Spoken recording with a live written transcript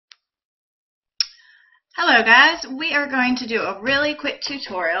Hello guys, we are going to do a really quick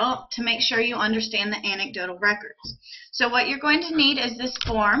tutorial to make sure you understand the anecdotal records. So what you're going to need is this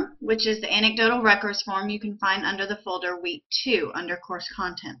form, which is the anecdotal records form you can find under the folder week 2 under course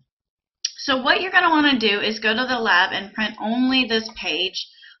content. So what you're going to want to do is go to the lab and print only this page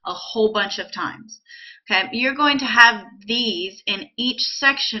a whole bunch of times. Okay, you're going to have these in each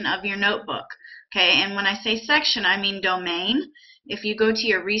section of your notebook. Okay, and when I say section, I mean domain. If you go to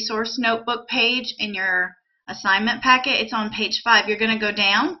your resource notebook page in your assignment packet, it's on page 5. You're going to go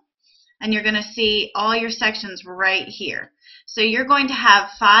down and you're going to see all your sections right here. So you're going to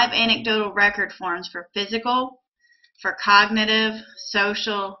have 5 anecdotal record forms for physical, for cognitive,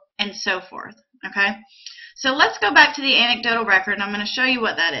 social, and so forth. Okay? So let's go back to the anecdotal record, and I'm going to show you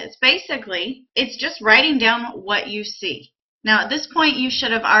what that is. Basically, it's just writing down what you see. Now, at this point, you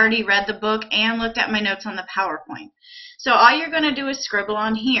should have already read the book and looked at my notes on the PowerPoint. So all you're going to do is scribble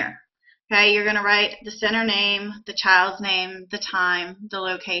on here. Okay, you're going to write the center name, the child's name, the time, the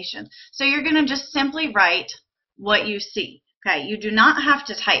location. So you're going to just simply write what you see. Okay, you do not have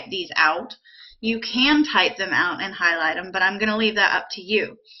to type these out. You can type them out and highlight them, but I'm going to leave that up to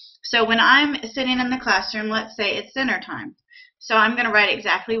you. So when I'm sitting in the classroom, let's say it's dinner time. So I'm going to write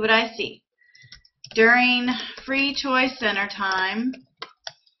exactly what I see. During free choice dinner time,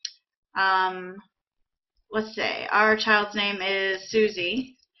 let's say our child's name is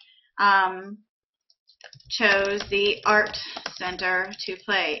Susie, chose the art center to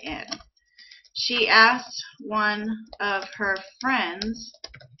play in. She asked one of her friends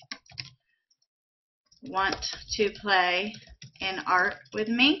want to play in art with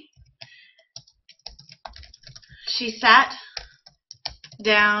me. She sat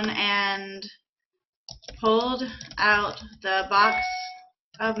down and pulled out the box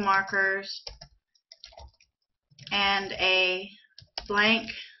of markers and a blank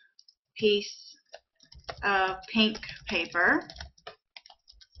piece of pink paper.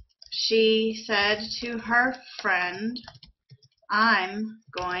 She said to her friend, "I'm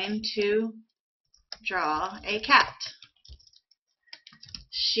going to draw a cat."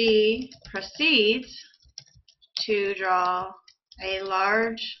 She proceeds to draw a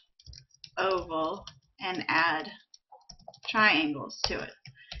large oval and add triangles to it.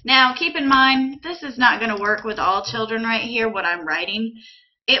 Now, keep in mind, this is not going to work with all children right here, what I'm writing.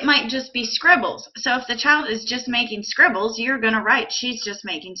 It might just be scribbles. So if the child is just making scribbles, you're going to write, she's just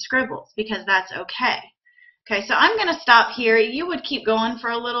making scribbles, because that's okay. Okay, so I'm going to stop here. You would keep going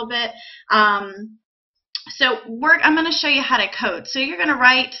for a little bit. I'm going to show you how to code. So you're going to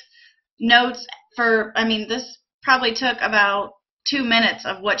write notes for, this probably took about 2 minutes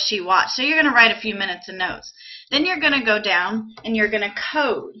of what she watched. So you're going to write a few minutes of notes. Then you're going to go down and you're going to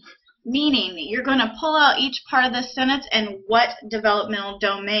code, meaning you're going to pull out each part of the sentence and what developmental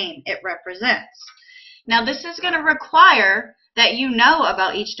domain it represents. Now this is going to require that you know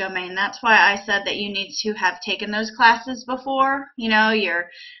about each domain. That's why I said that you need to have taken those classes before, your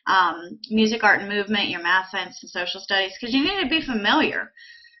music, art, and movement, your math, science, and social studies, because you need to be familiar.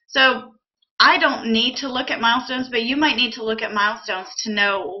 So I don't need to look at milestones, but you might need to look at milestones to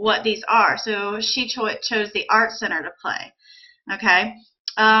know what these are. So she chose the art center to play. Okay.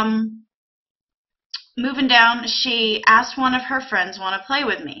 Moving down, she asked one of her friends, want to play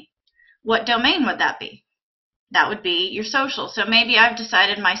with me. What domain would that be? That would be your social. So maybe I've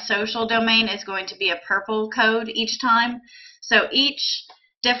decided my social domain is going to be a purple code each time. So each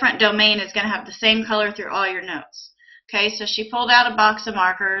different domain is going to have the same color through all your notes. Okay, so she pulled out a box of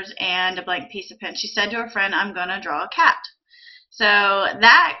markers and a blank piece of pen. She said to her friend, "I'm going to draw a cat." So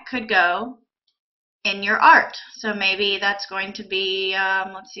that could go in your art. So maybe that's going to be,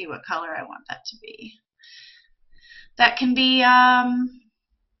 let's see what color I want that to be. That can be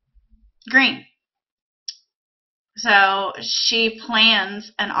green. So she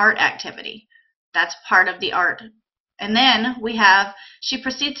plans an art activity. That's part of the art. And then we have, she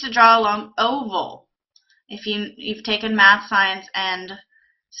proceeds to draw a long oval. If you've taken math, science, and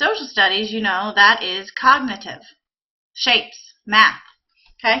social studies, you know that is cognitive. Shapes, math.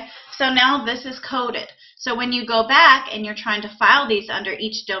 Okay? So now this is coded. So when you go back and you're trying to file these under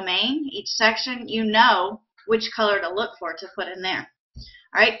each domain, each section, you know which color to look for to put in there.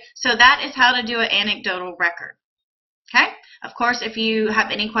 Alright? So that is how to do an anecdotal record. Okay? Of course, if you have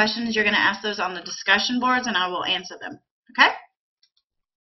any questions, you're going to ask those on the discussion boards and I will answer them. Okay?